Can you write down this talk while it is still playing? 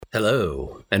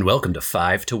Hello, and welcome to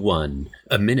 5 to 1,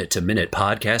 a minute-to-minute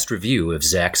podcast review of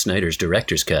Zack Snyder's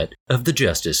director's cut of the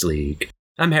Justice League.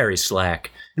 I'm Harry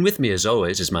Slack, and with me as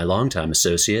always is my longtime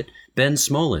associate, Ben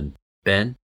Smolin.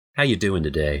 Ben, how you doing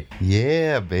today?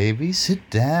 Yeah, baby, sit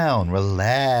down,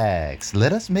 relax.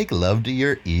 Let us make love to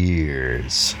your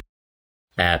ears.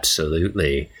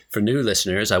 Absolutely. For new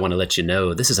listeners, I want to let you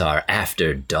know this is our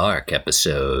After Dark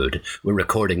episode. We're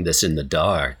recording this in the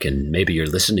dark, and maybe you're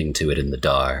listening to it in the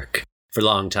dark. For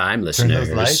long-time listeners... Turn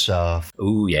those lights off.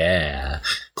 Ooh, yeah.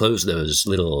 Close those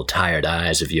little tired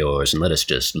eyes of yours and let us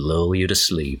just lull you to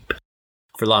sleep.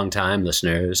 For long-time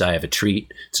listeners, I have a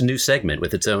treat. It's a new segment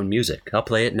with its own music. I'll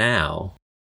play it now.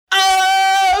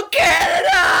 Oh,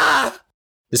 Canada!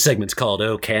 This segment's called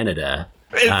Oh, Canada.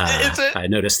 I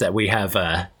noticed that we have,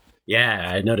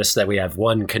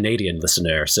 one Canadian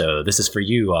listener, so this is for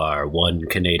you, our one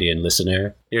Canadian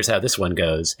listener. Here's how this one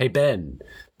goes. Hey, Ben,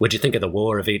 what'd you think of the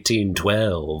War of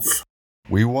 1812?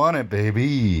 We won it,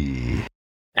 baby.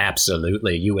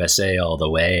 Absolutely, USA all the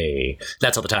way.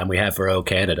 That's all the time we have for Oh,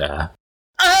 Canada.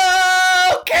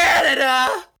 Oh,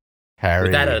 Canada! Harry,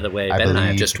 with that out of the way, Ben and I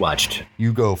have just watched...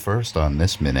 You go first on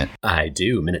this minute. I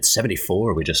do. Minute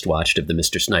 74 we just watched of the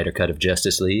Mr. Snyder cut of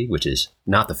Justice League, which is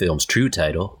not the film's true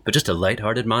title, but just a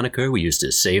lighthearted moniker we used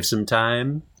to save some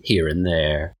time here and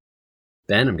there.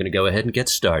 Ben, I'm going to go ahead and get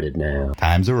started now.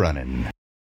 Time's a-running.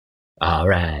 All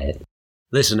right.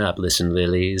 Listen up, listen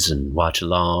lilies, and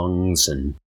watch-alongs,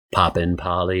 and pop-in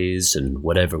pollies, and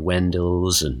whatever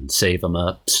Wendells, and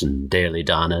save-em-ups, and daily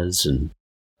Donnas, and...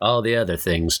 all the other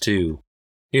things, too.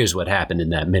 Here's what happened in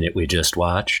that minute we just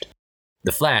watched.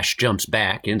 The Flash jumps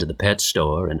back into the pet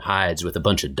store and hides with a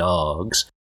bunch of dogs.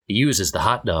 He uses the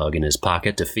hot dog in his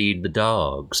pocket to feed the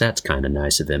dogs. That's kind of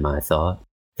nice of him, I thought.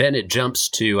 Then it jumps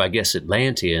to, I guess,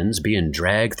 Atlanteans being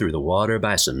dragged through the water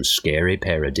by some scary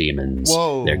parademons.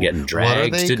 Whoa, they're getting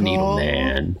dragged to called?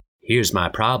 Needleman. Here's my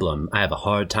problem. I have a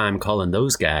hard time calling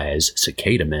those guys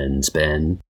cicada men,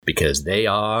 Ben, because they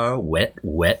are wet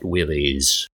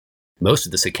willies. Most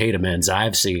of the cicada men's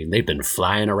I've seen, they've been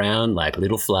flying around like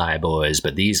little fly boys,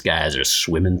 but these guys are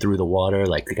swimming through the water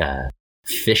like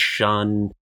fish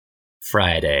on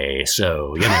Friday.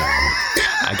 So, you know,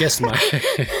 I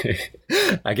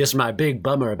guess my big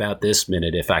bummer about this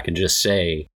minute, if I can just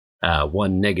say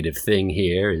one negative thing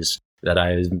here, is that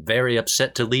I was very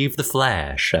upset to leave the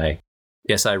Flash. I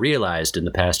guess I realized in the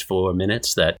past 4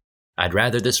 minutes that I'd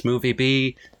rather this movie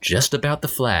be just about the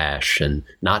Flash and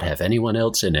not have anyone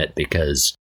else in it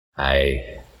because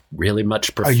I really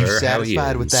much prefer how he is. Are you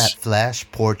satisfied with that Flash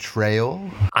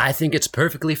portrayal? I think it's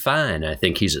perfectly fine. I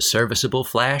think he's a serviceable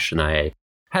Flash, and I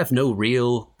have no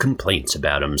real complaints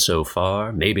about him so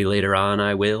far. Maybe later on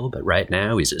I will, but right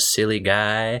now he's a silly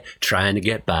guy trying to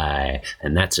get by,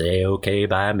 and that's A-okay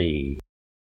by me.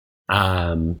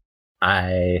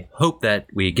 I hope that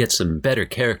we get some better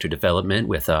character development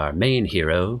with our main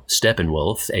hero,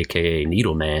 Steppenwolf, aka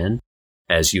Needleman.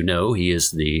 As you know, he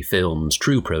is the film's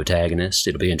true protagonist.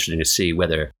 It'll be interesting to see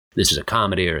whether this is a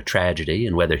comedy or a tragedy,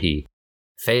 and whether he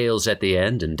fails at the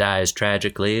end and dies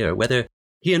tragically, or whether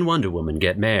he and Wonder Woman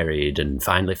get married and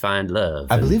finally find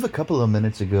love. I believe a couple of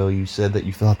minutes ago you said that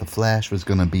you thought the Flash was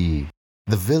going to be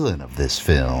the villain of this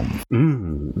film.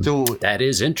 So that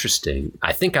is interesting.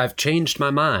 I think I've changed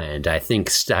my mind. I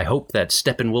hope that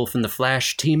Steppenwolf and the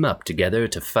Flash team up together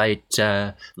to fight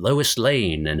Lois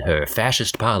Lane and her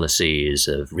fascist policies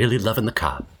of really loving the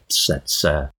cops. That's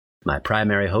my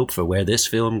primary hope for where this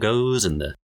film goes in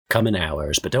the coming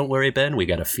hours. But don't worry, Ben, we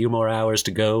got a few more hours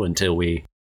to go until we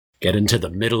get into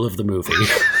the middle of the movie.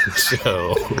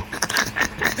 So...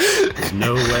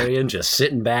 no worrying, just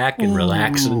sitting back and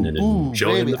relaxing and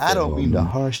enjoying the film. I don't mean to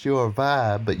harsh your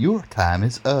vibe, but your time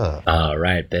is up. All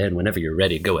right, Ben, whenever you're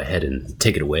ready, go ahead and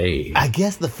take it away. I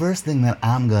guess the first thing that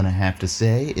I'm going to have to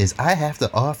say is I have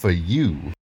to offer you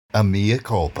a mea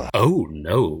culpa. Oh,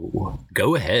 no.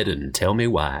 Go ahead and tell me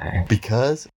why.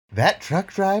 Because that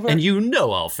truck driver... And you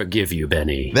know I'll forgive you,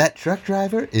 Benny. That truck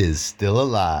driver is still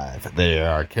alive. They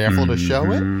are careful to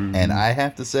show it, and I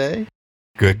have to say...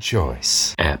 good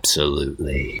choice.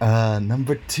 Absolutely.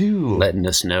 Number 2. Letting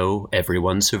us know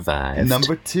everyone survived.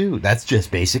 Number 2. That's just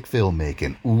basic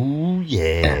filmmaking. Ooh,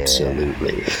 yeah.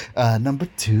 Absolutely. Number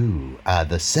 2.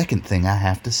 The second thing I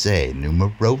have to say,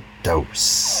 numero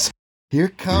dos. Here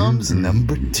comes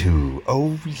number 2.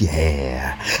 Oh,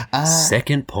 yeah.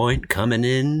 Second point coming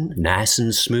in nice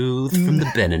and smooth from the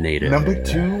Beninator. Number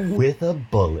 2 with a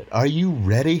bullet. Are you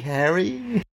ready,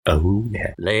 Harry? Oh,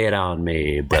 yeah. Lay it on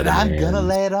me, brother. And I'm gonna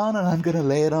lay it on, and I'm gonna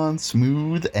lay it on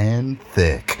smooth and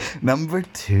thick. Number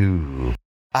 2.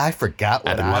 I forgot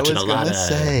what I've been I watching was a going lot to of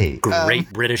say.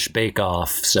 Great British Bake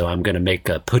Off, so I'm going to make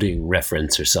a pudding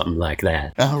reference or something like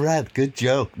that. All right, good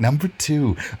joke. Number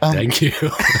 2. Thank you.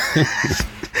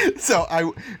 So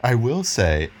I will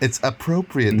say it's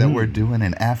appropriate that we're doing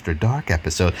an After Dark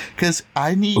episode because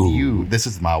I need you. This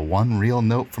is my one real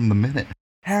note from the minute.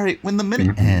 Harry, when the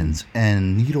minute ends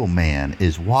and Needleman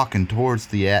is walking towards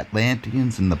the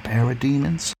Atlanteans and the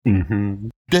Parademons,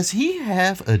 does he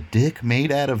have a dick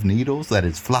made out of needles that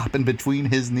is flopping between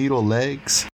his needle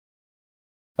legs?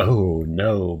 Oh,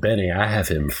 no, Benny, I have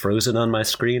him frozen on my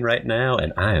screen right now,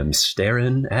 and I am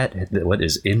staring at what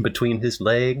is in between his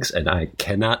legs, and I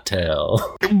cannot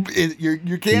tell.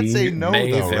 You can't say no,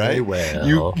 though, very right?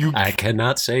 Well. I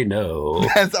cannot say no.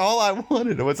 That's all I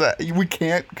wanted. Was that we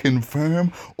can't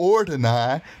confirm or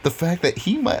deny the fact that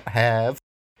he might have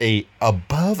a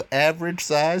above average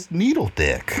sized needle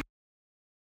dick.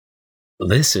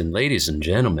 Listen, ladies and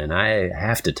gentlemen, I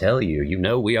have to tell you,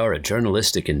 we are a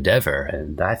journalistic endeavor,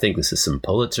 and I think this is some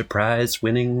Pulitzer Prize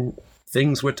winning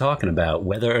things we're talking about,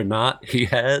 whether or not he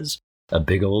has a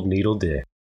big old needle dick.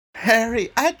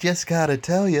 Harry, I just gotta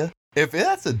tell you, if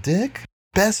that's a dick,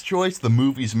 best choice the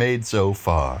movie's made so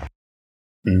far.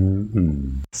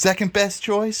 Second best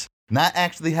choice, not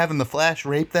actually having the Flash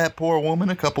rape that poor woman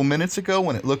a couple minutes ago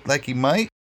when it looked like he might.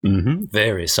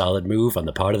 Very solid move on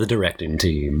the part of the directing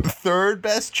team. Third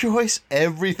best choice,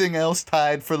 everything else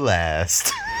tied for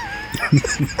last.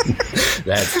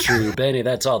 That's true, Benny.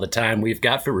 That's all the time we've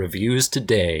got for reviews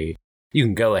today. You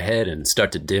can go ahead and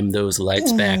start to dim those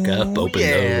lights back up, open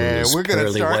those we're gonna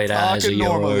pearly start white eyes of talking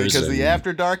normally yours. because the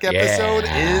After Dark episode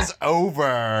is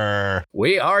over.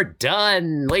 We are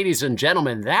done, ladies and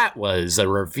gentlemen. That was a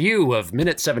review of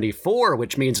minute 74,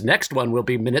 which means next one will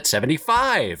be minute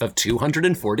 75 of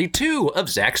 242 of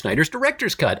Zack Snyder's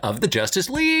director's cut of the Justice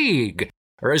League,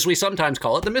 or as we sometimes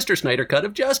call it, the Mr. Snyder cut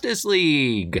of Justice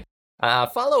League.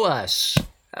 Follow us.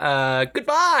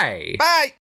 Goodbye. Bye.